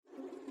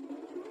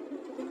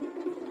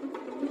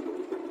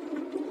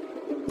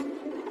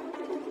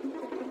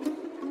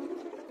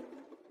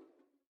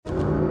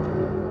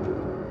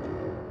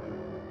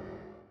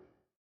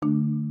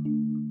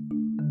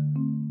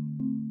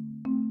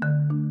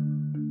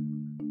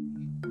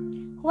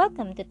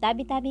Welcome to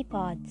Tabi Tabi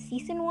Pod,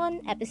 Season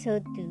 1,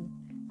 Episode 2.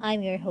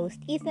 I'm your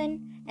host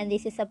Ethan, and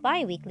this is a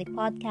bi-weekly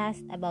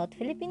podcast about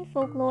Philippine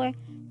folklore,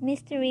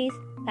 mysteries,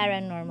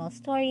 paranormal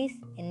stories,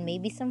 and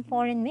maybe some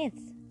foreign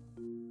myths.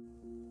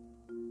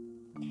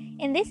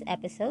 In this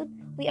episode,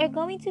 we are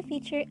going to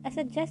feature a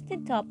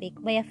suggested topic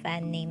by a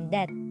fan named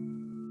Det.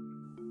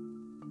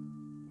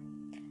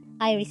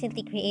 I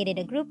recently created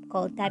a group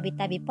called Tabi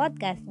Tabi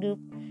Podcast Group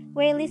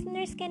where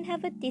listeners can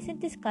have a decent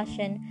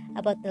discussion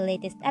about the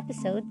latest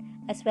episode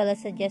as well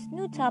as suggest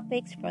new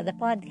topics for the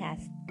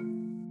podcast.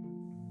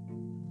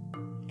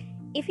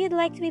 If you'd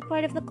like to be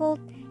part of the cult,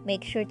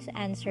 make sure to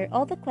answer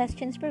all the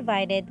questions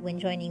provided when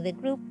joining the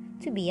group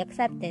to be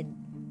accepted.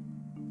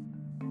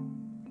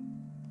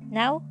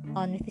 Now,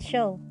 on with the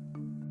show.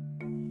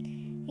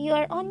 You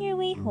are on your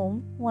way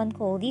home one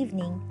cold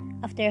evening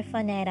after a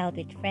fun night out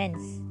with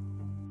friends.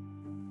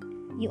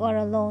 You are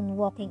alone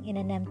walking in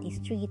an empty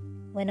street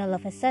when all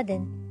of a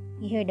sudden,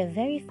 you heard a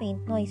very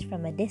faint noise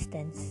from a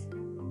distance.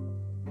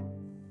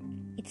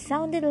 It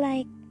sounded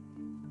like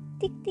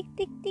tick tick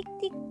tick tick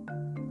tick.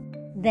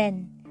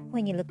 Then,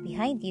 when you look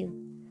behind you,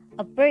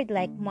 a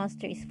bird-like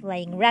monster is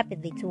flying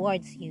rapidly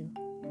towards you.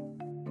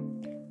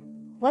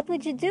 What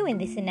would you do in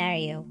this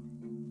scenario?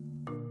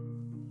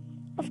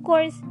 Of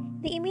course,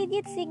 the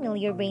immediate signal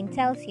your brain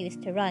tells you is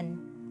to run.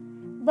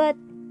 But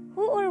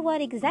who or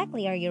what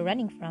exactly are you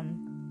running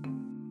from?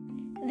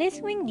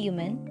 This winged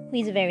human, who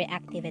is very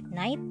active at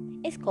night,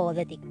 is called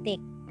a tik-tik.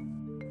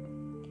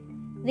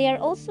 They are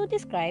also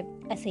described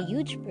as a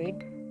huge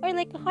bird or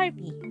like a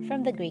harpy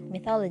from the Greek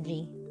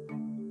mythology.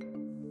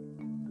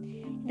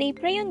 They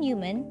prey on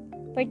humans,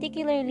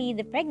 particularly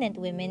the pregnant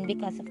women,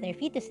 because of their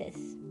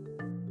fetuses.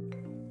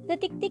 The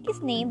tik-tik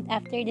is named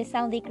after the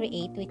sound they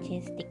create, which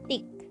is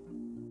tik-tik.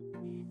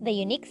 The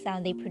unique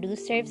sound they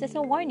produce serves as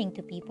a warning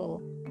to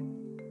people.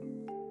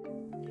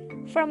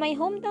 From my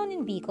hometown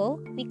in Bicol,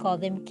 we call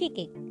them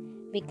kikik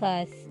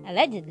because,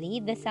 allegedly,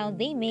 the sound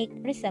they make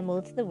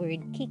resembles the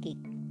word kikik.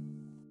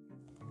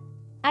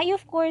 I,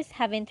 of course,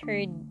 haven't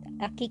heard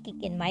a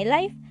kikik in my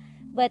life,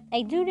 but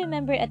I do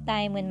remember a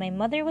time when my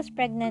mother was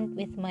pregnant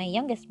with my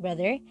youngest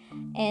brother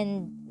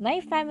and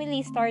my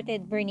family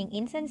started burning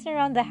incense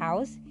around the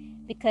house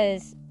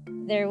because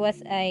there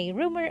was a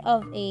rumor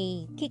of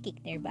a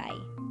kikik nearby.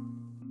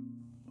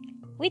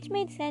 Which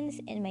made sense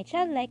in my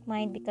childlike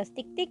mind because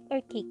tik-tik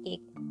or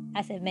kikik,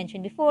 as I've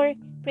mentioned before,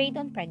 preyed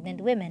on pregnant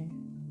women.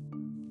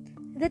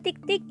 The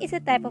tik-tik is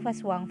a type of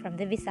aswang from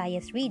the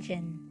Visayas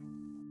region.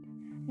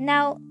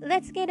 Now,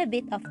 let's get a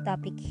bit off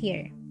topic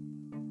here.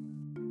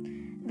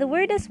 The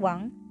word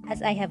aswang,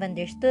 as I have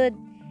understood,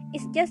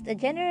 is just a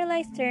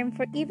generalized term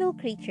for evil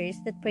creatures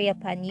that prey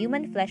upon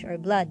human flesh or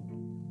blood.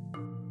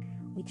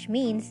 Which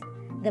means,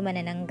 the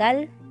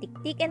manananggal,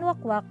 tik-tik, and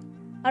wakwak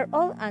are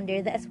all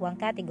under the aswang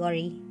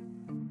category.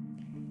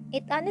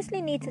 It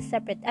honestly needs a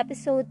separate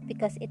episode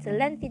because it's a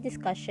lengthy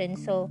discussion,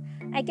 so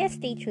I guess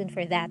stay tuned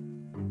for that.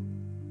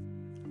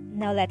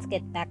 Now let's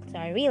get back to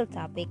our real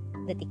topic,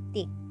 the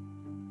tik-tik.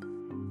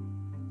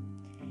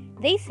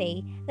 They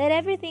say that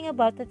everything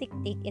about the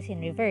tik-tik is in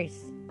reverse.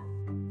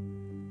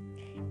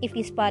 If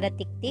you spot a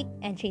tik-tik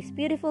and she's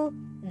beautiful,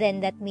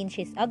 then that means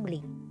she's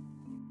ugly.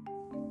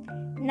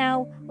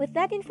 Now, with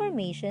that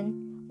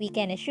information, we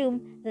can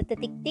assume that the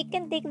tik-tik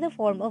can take the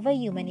form of a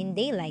human in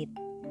daylight.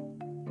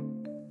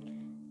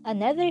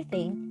 Another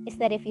thing is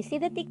that if you see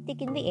the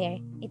tik-tik in the air,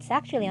 it's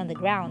actually on the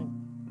ground.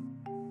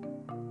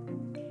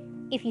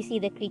 If you see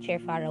the creature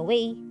far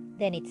away,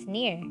 then it's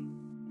near.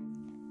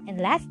 And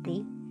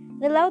lastly,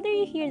 the louder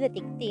you hear the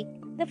tik-tik,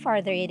 the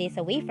farther it is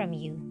away from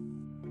you.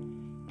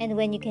 And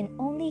when you can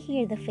only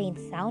hear the faint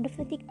sound of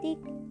the tik-tik,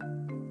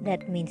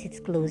 that means it's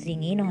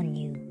closing in on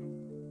you.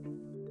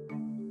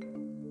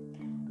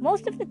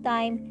 Most of the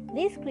time,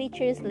 these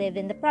creatures live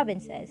in the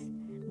provinces,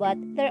 but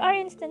there are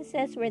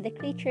instances where the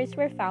creatures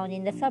were found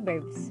in the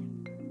suburbs.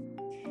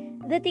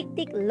 The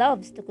tik-tik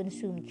loves to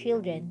consume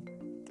children,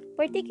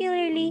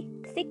 particularly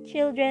sick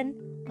children,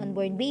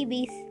 unborn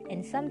babies,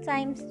 and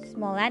sometimes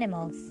small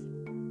animals.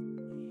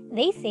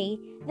 They say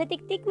the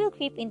tik-tik will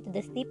creep into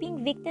the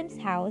sleeping victim's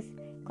house,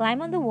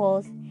 climb on the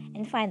walls,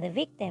 and find the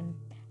victim,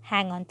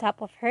 hang on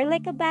top of her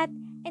like a bat,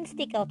 and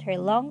stick out her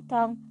long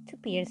tongue to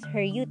pierce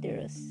her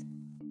uterus.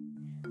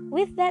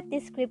 With that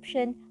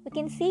description, we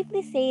can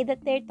safely say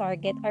that their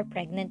target are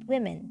pregnant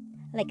women,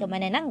 like a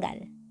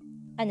manananggal,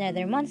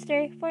 another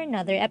monster for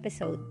another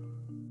episode.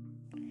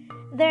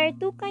 There are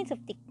two kinds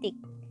of tik-tik,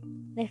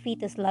 the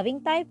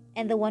fetus-loving type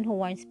and the one who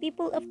warns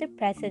people of the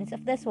presence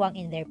of the aswang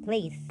in their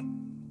place.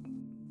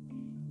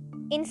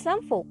 In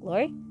some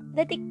folklore,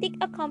 the tik-tik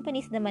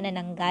accompanies the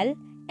manananggal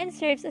and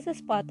serves as a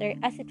spotter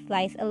as it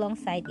flies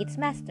alongside its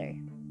master.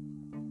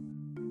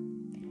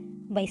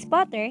 By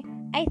spotter,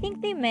 I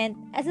think they meant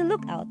as a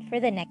lookout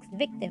for the next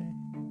victim.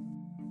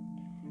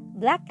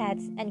 Black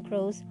cats and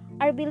crows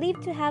are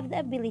believed to have the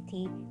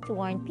ability to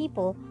warn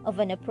people of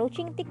an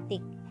approaching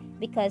tik-tik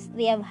because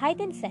they have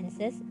heightened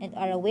senses and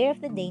are aware of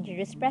the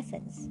dangerous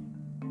presence.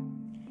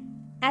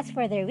 As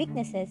for their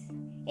weaknesses,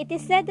 it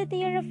is said that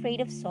they are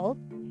afraid of salt,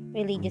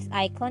 religious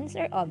icons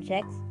or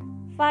objects,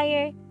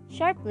 fire,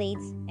 sharp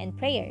blades, and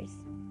prayers.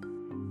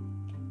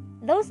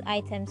 Those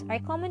items are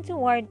common to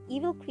ward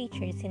evil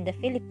creatures in the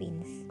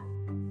Philippines.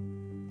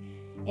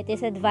 It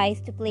is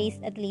advised to place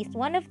at least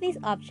one of these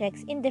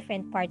objects in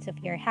different parts of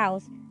your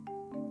house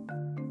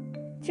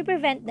to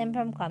prevent them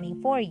from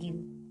coming for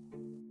you.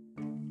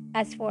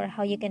 As for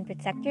how you can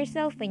protect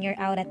yourself when you're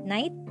out at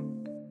night,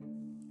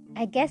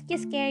 I guess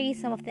just carry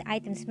some of the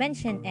items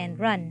mentioned and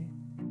run.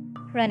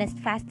 Run as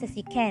fast as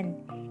you can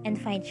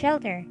and find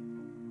shelter,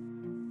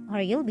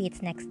 or you'll be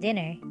its next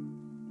dinner.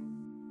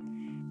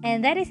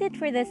 And that is it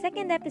for the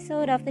second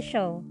episode of the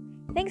show.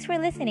 Thanks for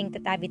listening to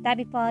Tabi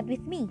Tabi Pod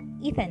with me,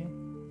 Ethan.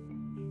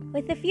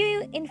 With the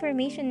few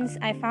informations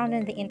I found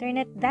on the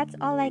internet, that's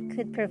all I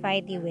could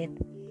provide you with.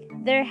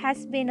 There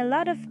has been a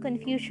lot of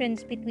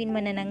confusions between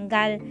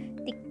manananggal,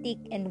 tik-tik,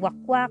 and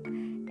wakwak,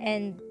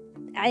 and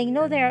I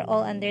know they are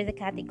all under the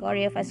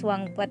category of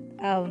aswang, but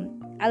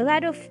a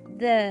lot of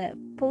the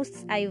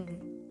posts I've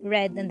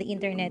read on the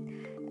internet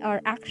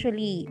are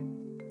actually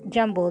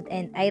jumbled,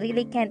 and I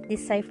really can't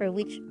decipher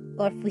which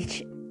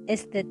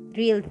is the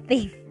real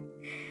thing.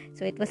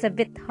 So it was a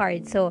bit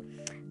hard. So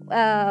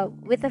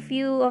with a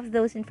few of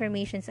those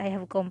informations, I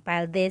have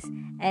compiled this,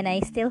 and I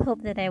still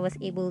hope that I was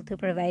able to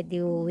provide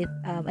you with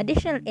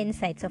additional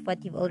insights of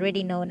what you've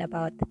already known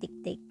about the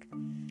tik-tik.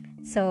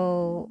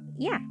 So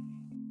yeah.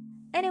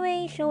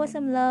 Anyway, show us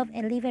some love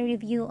and leave a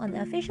review on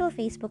the official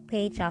Facebook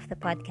page of the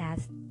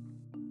podcast.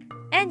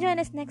 And join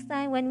us next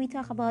time when we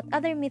talk about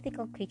other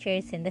mythical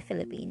creatures in the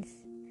Philippines.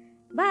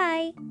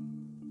 Bye!